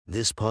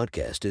This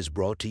podcast is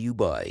brought to you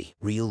by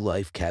Real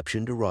Life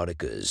Captioned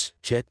Eroticas.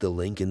 Check the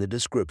link in the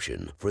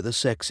description for the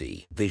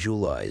sexy,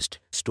 visualized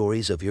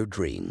stories of your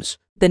dreams.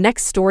 The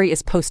next story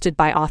is posted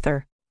by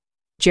author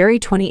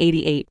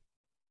Jerry2088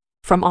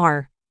 from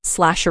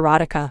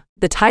r/erotica.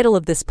 The title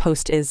of this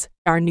post is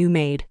Our New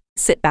Maid.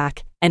 Sit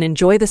back and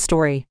enjoy the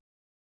story.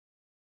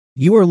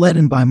 You were let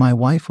in by my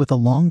wife with a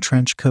long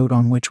trench coat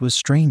on, which was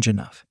strange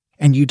enough,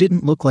 and you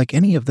didn't look like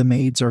any of the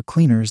maids or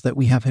cleaners that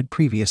we have had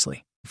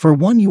previously. For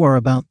one, you are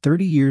about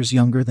 30 years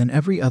younger than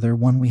every other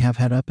one we have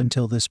had up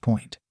until this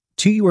point.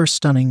 Two, you are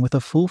stunning with a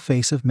full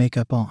face of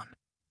makeup on.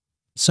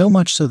 So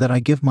much so that I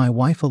give my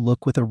wife a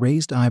look with a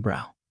raised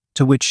eyebrow,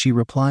 to which she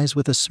replies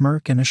with a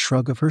smirk and a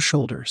shrug of her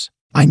shoulders.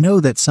 I know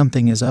that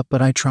something is up,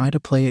 but I try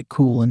to play it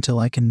cool until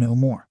I can know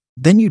more.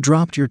 Then you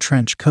dropped your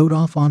trench coat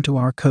off onto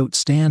our coat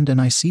stand, and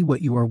I see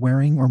what you are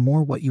wearing, or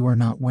more, what you are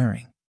not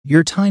wearing.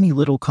 Your tiny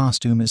little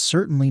costume is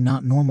certainly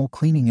not normal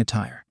cleaning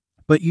attire,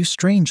 but you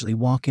strangely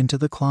walk into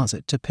the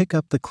closet to pick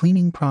up the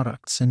cleaning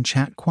products and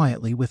chat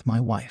quietly with my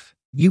wife.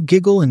 You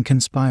giggle and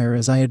conspire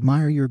as I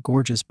admire your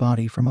gorgeous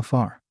body from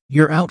afar.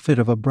 Your outfit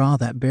of a bra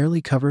that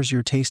barely covers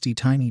your tasty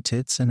tiny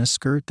tits and a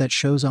skirt that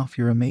shows off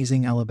your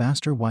amazing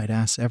alabaster white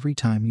ass every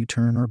time you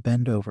turn or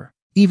bend over.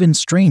 Even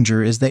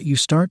stranger is that you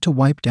start to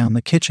wipe down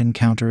the kitchen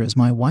counter as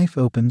my wife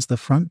opens the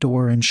front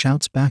door and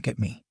shouts back at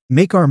me.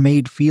 Make our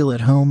maid feel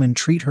at home and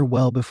treat her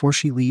well before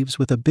she leaves,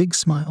 with a big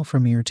smile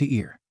from ear to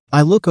ear.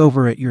 I look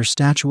over at your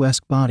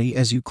statuesque body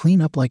as you clean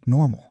up like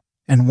normal,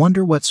 and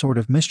wonder what sort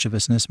of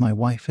mischievousness my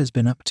wife has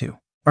been up to.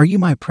 Are you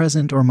my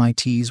present or my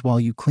tease while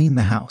you clean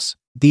the house?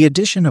 The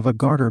addition of a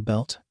garter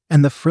belt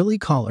and the frilly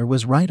collar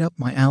was right up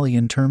my alley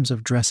in terms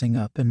of dressing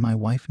up, and my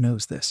wife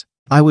knows this.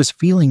 I was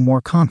feeling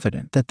more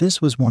confident that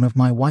this was one of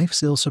my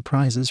wife's ill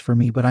surprises for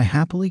me, but I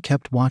happily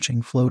kept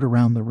watching float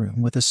around the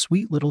room with a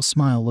sweet little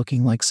smile,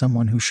 looking like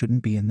someone who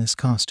shouldn't be in this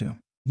costume.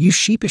 You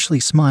sheepishly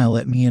smile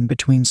at me in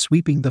between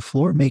sweeping the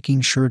floor, making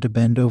sure to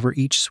bend over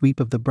each sweep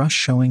of the brush,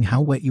 showing how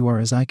wet you are,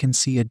 as I can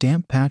see a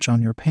damp patch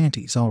on your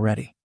panties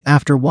already.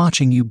 After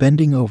watching you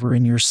bending over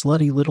in your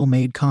slutty little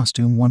maid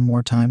costume one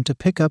more time to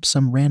pick up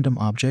some random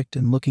object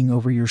and looking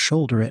over your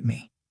shoulder at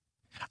me,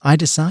 I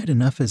decide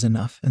enough is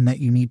enough and that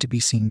you need to be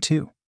seen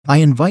too. I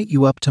invite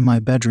you up to my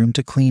bedroom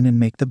to clean and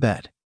make the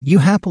bed. You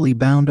happily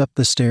bound up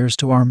the stairs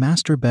to our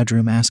master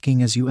bedroom,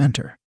 asking as you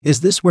enter,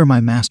 "Is this where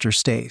my master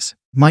stays?"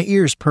 My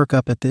ears perk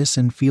up at this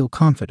and feel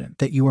confident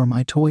that you are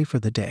my toy for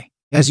the day.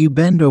 As you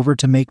bend over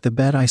to make the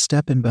bed, I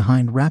step in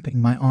behind,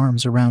 wrapping my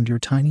arms around your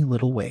tiny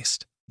little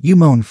waist. You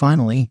moan,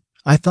 "Finally,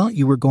 I thought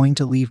you were going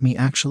to leave me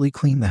actually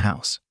clean the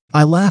house."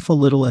 I laugh a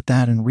little at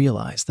that and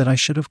realize that I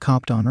should have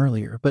copped on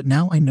earlier, but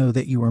now I know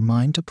that you are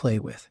mine to play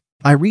with.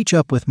 I reach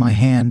up with my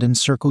hand and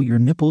circle your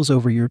nipples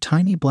over your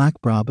tiny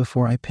black bra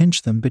before I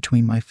pinch them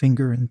between my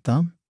finger and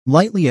thumb,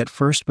 lightly at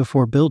first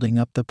before building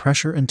up the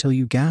pressure until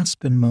you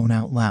gasp and moan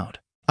out loud.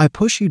 I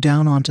push you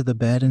down onto the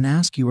bed and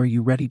ask you, are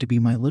you ready to be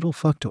my little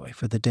fucktoy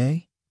for the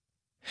day?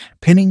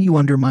 Pinning you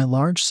under my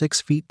large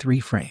 6'3"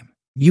 frame.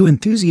 You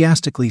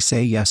enthusiastically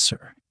say, "Yes,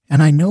 sir,"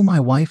 and I know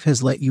my wife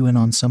has let you in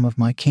on some of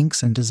my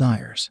kinks and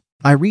desires.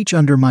 I reach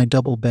under my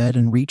double bed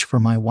and reach for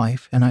my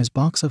wife and I's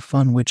box of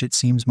fun, which it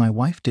seems my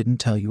wife didn't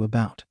tell you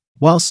about.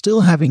 While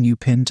still having you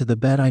pinned to the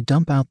bed, I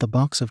dump out the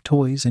box of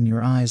toys and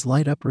your eyes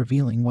light up,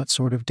 revealing what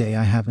sort of day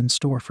I have in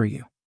store for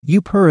you. You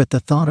purr at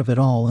the thought of it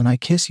all, and I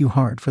kiss you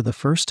hard for the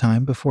first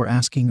time before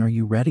asking, "Are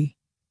you ready?"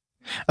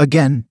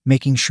 Again,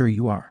 making sure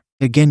you are.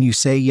 Again you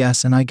say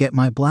yes, and I get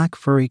my black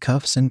furry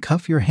cuffs and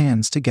cuff your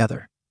hands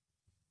together,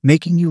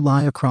 making you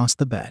lie across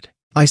the bed.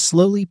 I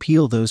slowly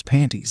peel those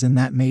panties in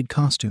that maid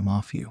costume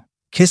off you,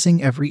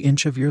 kissing every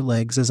inch of your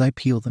legs as I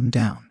peel them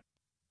down,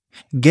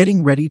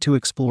 getting ready to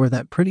explore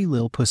that pretty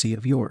lil pussy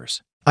of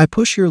yours. I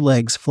push your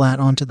legs flat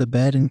onto the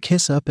bed and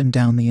kiss up and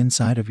down the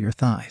inside of your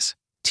thighs,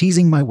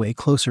 teasing my way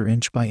closer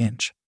inch by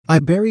inch. I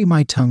bury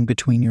my tongue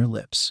between your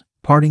lips,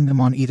 parting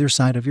them on either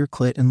side of your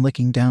clit and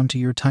licking down to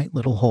your tight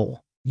little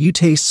hole. You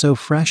taste so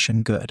fresh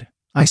and good,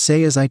 I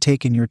say as I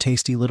take in your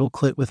tasty little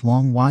clit with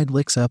long wide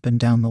licks up and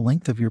down the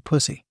length of your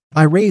pussy.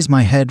 I raise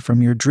my head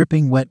from your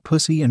dripping wet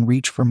pussy and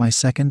reach for my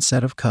second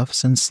set of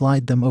cuffs and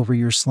slide them over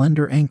your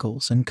slender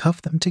ankles and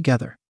cuff them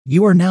together.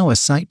 You are now a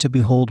sight to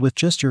behold, with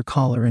just your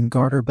collar and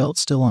garter belt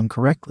still on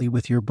correctly,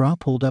 with your bra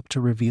pulled up to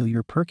reveal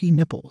your perky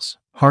nipples,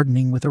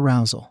 hardening with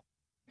arousal,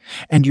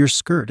 and your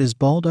skirt is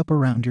balled up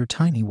around your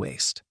tiny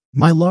waist.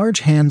 My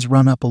large hands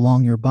run up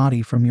along your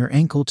body from your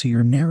ankle to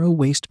your narrow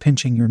waist,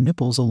 pinching your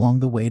nipples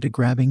along the way to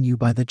grabbing you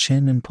by the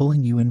chin and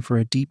pulling you in for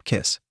a deep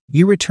kiss.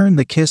 You return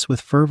the kiss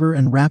with fervor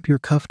and wrap your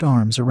cuffed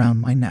arms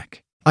around my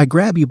neck. I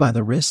grab you by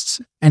the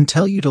wrists and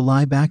tell you to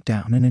lie back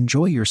down and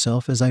enjoy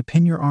yourself as I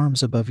pin your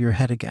arms above your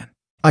head again.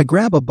 I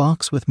grab a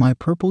box with my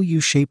purple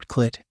U-shaped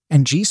clit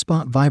and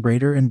G-spot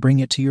vibrator and bring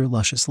it to your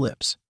luscious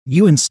lips.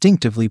 You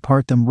instinctively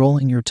part them,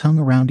 rolling your tongue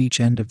around each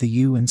end of the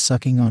U and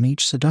sucking on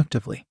each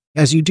seductively.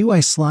 As you do,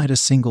 I slide a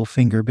single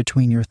finger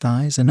between your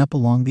thighs and up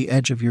along the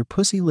edge of your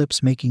pussy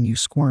lips, making you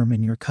squirm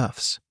in your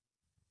cuffs,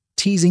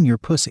 teasing your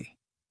pussy,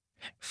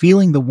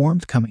 feeling the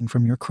warmth coming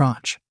from your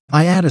crotch.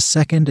 I add a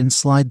second and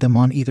slide them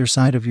on either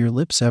side of your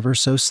lips ever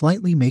so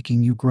slightly,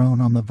 making you groan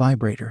on the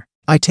vibrator.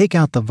 I take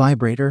out the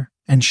vibrator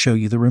and show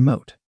you the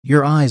remote.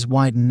 Your eyes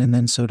widen and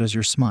then so does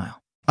your smile.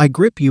 I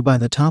grip you by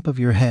the top of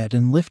your head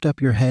and lift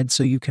up your head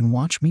so you can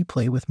watch me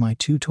play with my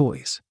two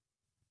toys.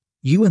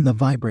 You and the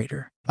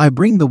vibrator. I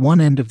bring the one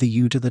end of the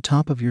U to the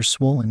top of your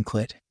swollen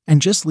clit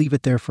and just leave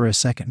it there for a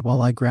second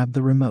while I grab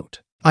the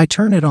remote. I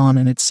turn it on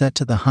and it's set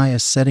to the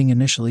highest setting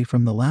initially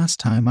from the last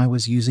time I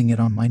was using it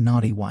on my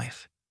naughty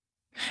wife,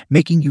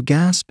 making you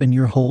gasp and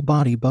your whole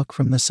body buck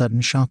from the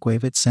sudden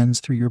shockwave it sends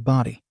through your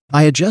body.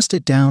 I adjust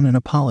it down and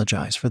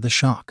apologize for the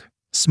shock,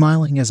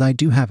 smiling as I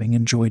do, having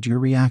enjoyed your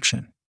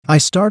reaction. I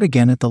start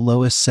again at the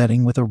lowest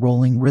setting with a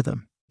rolling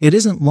rhythm. It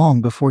isn't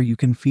long before you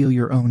can feel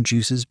your own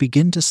juices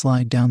begin to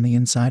slide down the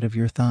inside of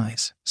your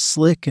thighs,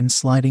 slick and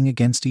sliding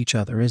against each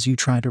other as you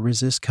try to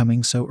resist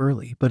coming so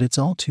early, but it's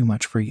all too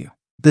much for you.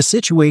 The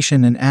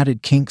situation and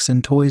added kinks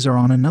and toys are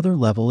on another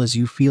level as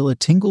you feel a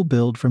tingle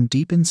build from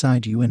deep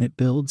inside you, and it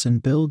builds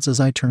and builds as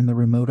I turn the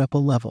remote up a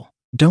level.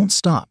 Don't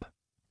stop,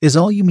 is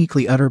all you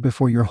meekly utter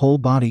before your whole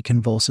body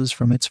convulses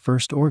from its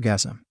first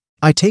orgasm.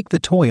 I take the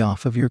toy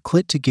off of your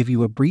clit to give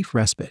you a brief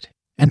respite,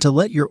 and to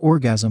let your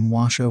orgasm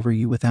wash over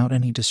you without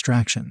any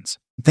distractions.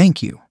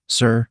 Thank you,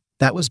 sir.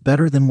 That was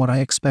better than what I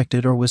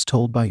expected or was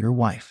told by your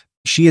wife.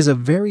 She is a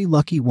very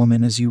lucky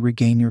woman as you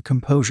regain your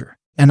composure.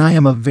 And I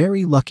am a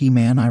very lucky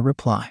man, I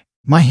reply.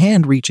 My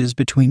hand reaches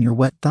between your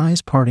wet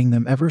thighs, parting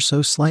them ever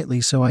so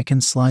slightly so I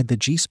can slide the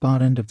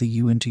G-spot end of the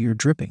U into your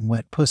dripping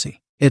wet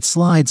pussy. It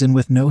slides in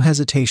with no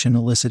hesitation,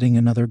 eliciting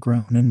another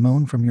groan and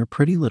moan from your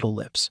pretty little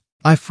lips.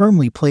 I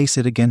firmly place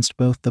it against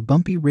both the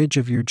bumpy ridge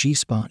of your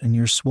G-spot and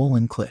your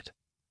swollen clit,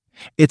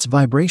 its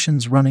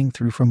vibrations running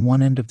through from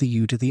one end of the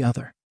U to the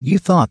other. You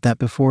thought that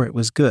before it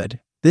was good.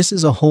 This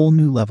is a whole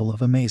new level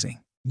of amazing.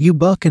 You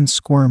buck and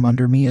squirm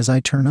under me as I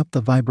turn up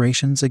the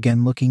vibrations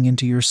again, looking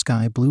into your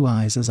sky blue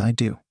eyes as I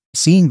do,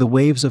 seeing the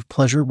waves of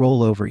pleasure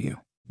roll over you.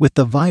 With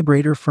the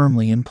vibrator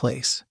firmly in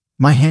place,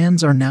 my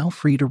hands are now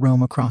free to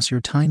roam across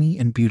your tiny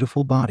and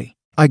beautiful body.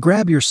 I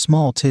grab your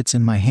small tits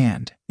in my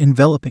hand,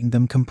 enveloping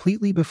them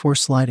completely before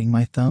sliding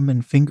my thumb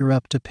and finger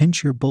up to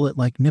pinch your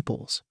bullet-like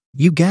nipples.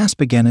 You gasp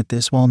again at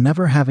this while,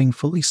 never having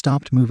fully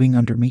stopped moving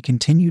under me,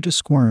 continue to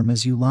squirm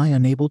as you lie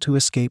unable to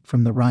escape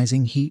from the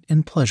rising heat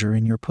and pleasure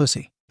in your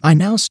pussy. I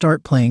now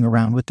start playing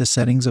around with the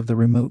settings of the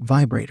remote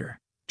vibrator,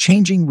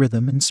 changing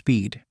rhythm and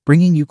speed,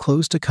 bringing you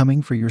close to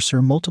coming for your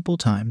sir multiple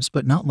times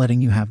but not letting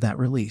you have that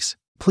release.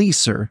 Please,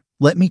 sir,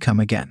 let me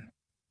come again,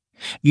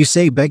 you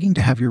say, begging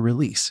to have your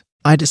release.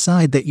 I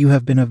decide that you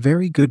have been a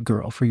very good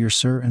girl for your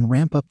sir and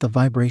ramp up the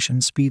vibration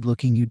speed,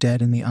 looking you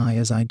dead in the eye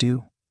as I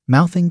do,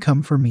 mouthing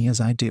come for me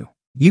as I do.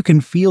 You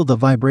can feel the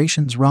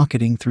vibrations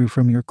rocketing through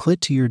from your clit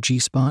to your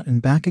G-spot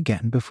and back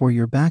again before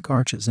your back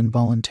arches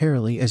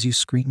involuntarily as you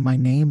scream my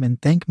name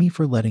and thank me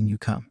for letting you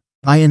come.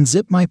 I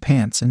unzip my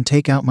pants and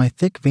take out my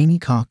thick veiny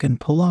cock and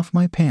pull off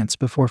my pants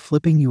before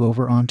flipping you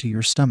over onto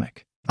your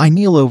stomach. I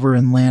kneel over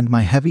and land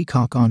my heavy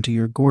cock onto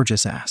your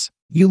gorgeous ass.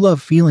 You love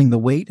feeling the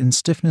weight and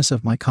stiffness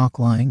of my cock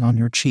lying on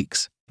your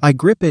cheeks. I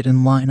grip it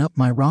and line up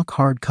my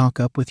rock-hard cock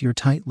up with your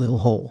tight little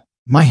hole.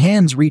 My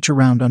hands reach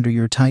around under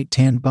your tight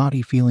tanned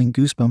body, feeling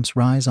goosebumps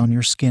rise on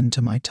your skin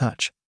to my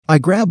touch. I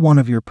grab one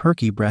of your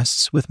perky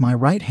breasts with my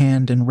right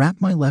hand and wrap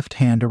my left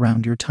hand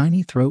around your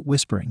tiny throat,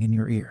 whispering in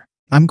your ear,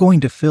 I'm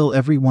going to fill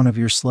every one of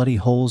your slutty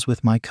holes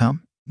with my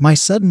cum. My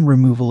sudden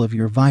removal of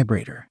your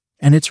vibrator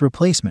and its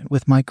replacement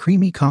with my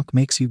creamy cock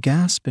makes you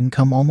gasp and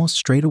come almost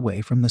straight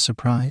away from the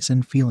surprise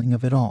and feeling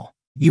of it all.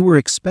 You were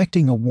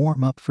expecting a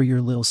warm-up for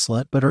your lil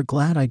slut but are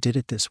glad I did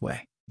it this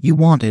way. You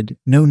wanted,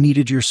 no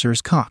needed your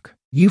sir's cock.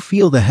 You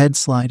feel the head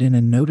slide in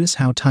and notice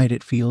how tight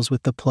it feels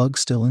with the plug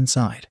still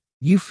inside.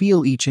 You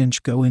feel each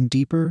inch go in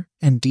deeper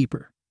and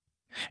deeper,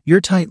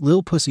 your tight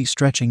lil pussy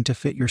stretching to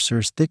fit your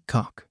sir's thick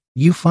cock.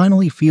 You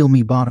finally feel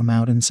me bottom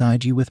out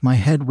inside you with my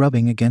head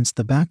rubbing against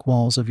the back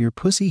walls of your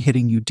pussy,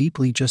 hitting you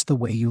deeply just the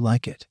way you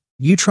like it.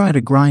 You try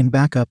to grind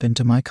back up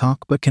into my cock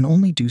but can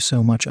only do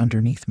so much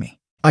underneath me.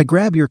 I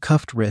grab your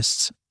cuffed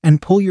wrists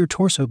and pull your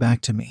torso back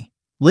to me,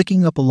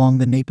 licking up along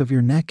the nape of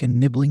your neck and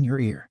nibbling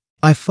your ear.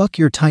 I fuck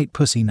your tight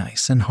pussy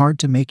nice and hard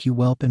to make you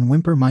whelp and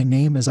whimper my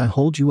name as I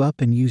hold you up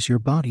and use your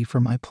body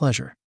for my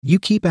pleasure. You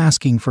keep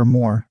asking for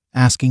more,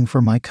 asking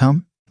for my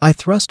cum. I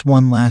thrust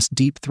one last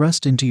deep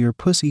thrust into your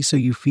pussy so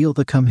you feel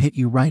the cum hit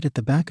you right at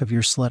the back of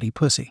your slutty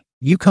pussy.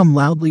 You come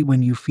loudly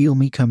when you feel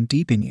me come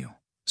deep in you,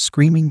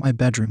 screaming my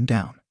bedroom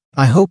down.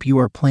 I hope you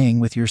are playing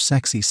with your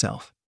sexy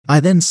self. I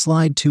then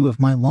slide two of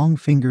my long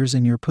fingers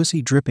in your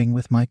pussy, dripping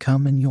with my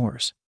cum and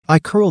yours. I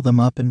curl them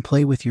up and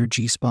play with your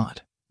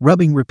G-spot,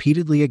 rubbing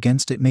repeatedly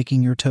against it,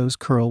 making your toes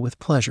curl with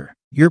pleasure.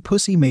 Your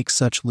pussy makes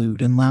such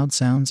lewd and loud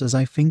sounds as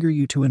I finger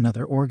you to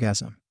another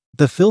orgasm.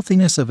 The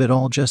filthiness of it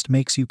all just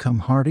makes you come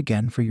hard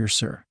again for your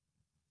sir.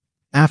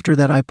 After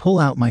that I pull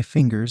out my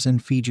fingers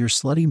and feed your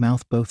slutty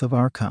mouth both of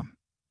our cum,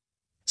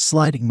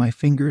 sliding my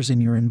fingers in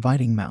your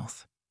inviting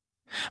mouth,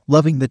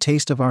 loving the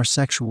taste of our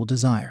sexual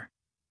desire.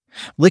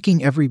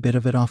 licking every bit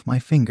of it off my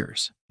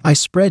fingers. I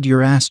spread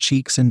your ass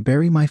cheeks and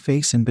bury my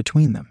face in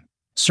between them,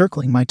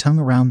 circling my tongue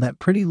around that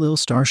pretty little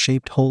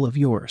star-shaped hole of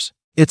yours.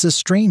 It's a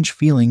strange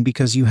feeling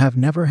because you have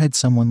never had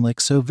someone lick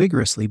so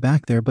vigorously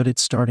back there, but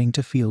it's starting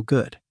to feel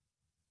good.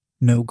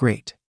 No,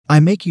 great. I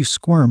make you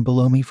squirm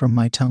below me from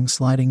my tongue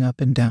sliding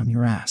up and down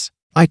your ass.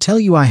 I tell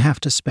you I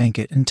have to spank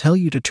it and tell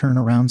you to turn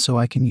around so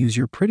I can use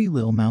your pretty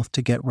little mouth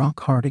to get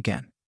rock hard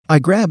again. I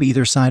grab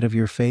either side of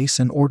your face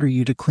and order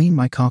you to clean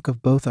my cock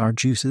of both our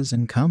juices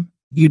and cum.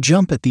 You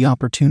jump at the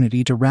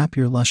opportunity to wrap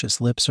your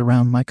luscious lips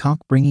around my cock,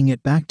 bringing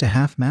it back to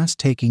half-mast,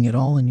 taking it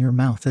all in your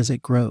mouth as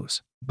it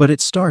grows. But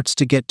it starts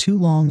to get too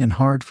long and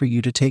hard for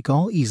you to take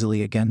all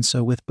easily again,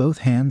 so with both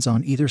hands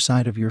on either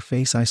side of your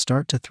face I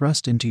start to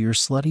thrust into your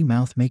slutty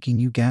mouth, making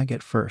you gag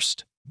at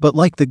first. But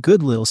like the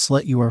good little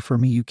slut you are for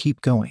me, you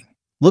keep going,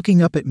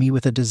 looking up at me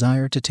with a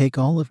desire to take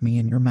all of me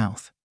in your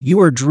mouth. You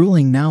are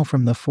drooling now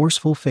from the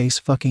forceful face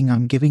fucking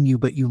I'm giving you,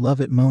 but you love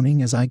it,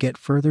 moaning as I get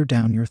further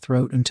down your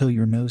throat until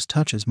your nose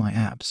touches my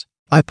abs.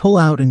 I pull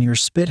out and your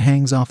spit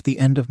hangs off the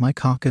end of my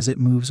cock as it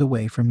moves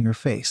away from your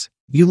face.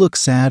 You look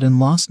sad and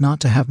lost not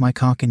to have my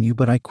cock in you,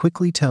 but I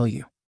quickly tell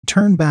you,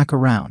 turn back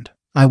around.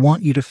 I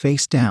want you to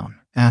face down,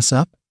 ass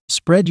up,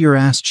 spread your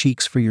ass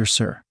cheeks for your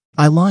sir.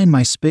 I line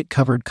my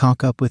spit-covered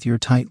cock up with your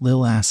tight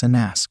lil ass and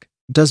ask,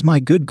 does my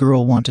good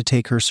girl want to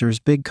take her sir's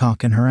big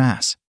cock in her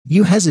ass?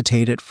 You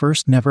hesitate at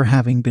first, never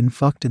having been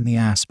fucked in the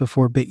ass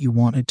before, but you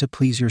wanted to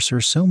please your sir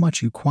so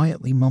much you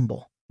quietly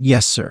mumble,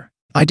 yes sir.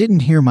 I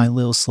didn't hear my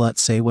lil slut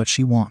say what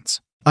she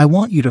wants. I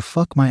want you to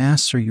fuck my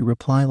ass sir, you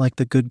reply like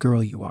the good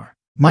girl you are.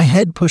 My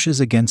head pushes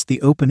against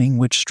the opening,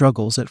 which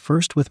struggles at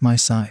first with my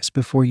size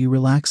before you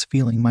relax,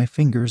 feeling my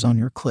fingers on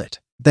your clit.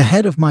 The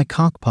head of my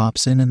cock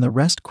pops in and the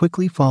rest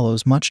quickly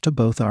follows, much to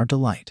both our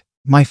delight.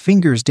 My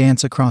fingers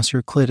dance across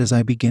your clit as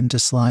I begin to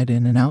slide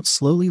in and out,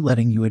 slowly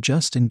letting you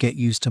adjust and get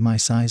used to my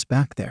size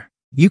back there.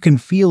 You can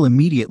feel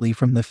immediately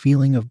from the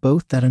feeling of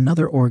both that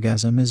another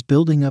orgasm is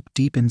building up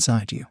deep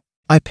inside you.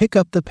 I pick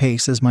up the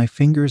pace as my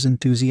fingers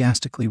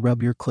enthusiastically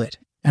rub your clit,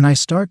 and I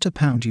start to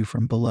pound you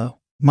from below.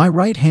 My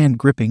right hand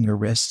gripping your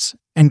wrists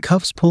and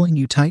cuffs, pulling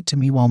you tight to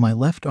me while my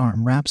left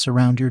arm wraps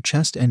around your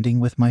chest, ending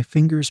with my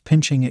fingers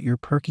pinching at your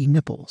perky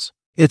nipples.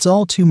 It's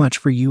all too much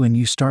for you and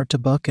you start to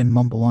buck and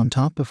mumble on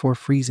top before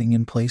freezing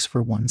in place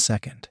for 1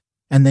 second.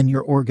 And then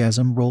your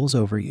orgasm rolls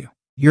over you.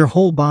 Your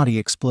whole body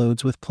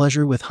explodes with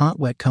pleasure, with hot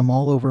wet cum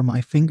all over my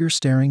fingers,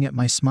 staring at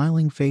my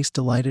smiling face,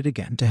 delighted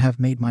again to have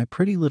made my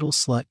pretty little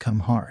slut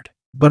come hard.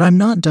 But I'm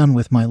not done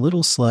with my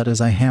little slut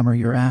as I hammer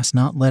your ass,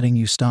 not letting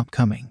you stop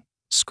coming.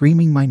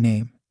 Screaming my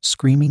name,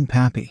 screaming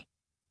pappy,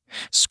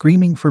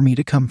 screaming for me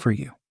to come for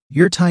you.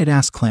 Your tight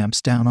ass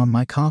clamps down on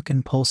my cock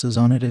and pulses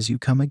on it as you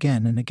come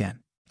again and again.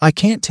 I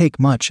can't take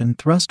much and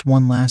thrust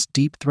one last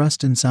deep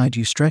thrust inside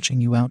you, stretching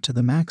you out to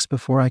the max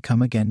before I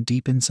come again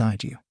deep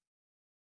inside you.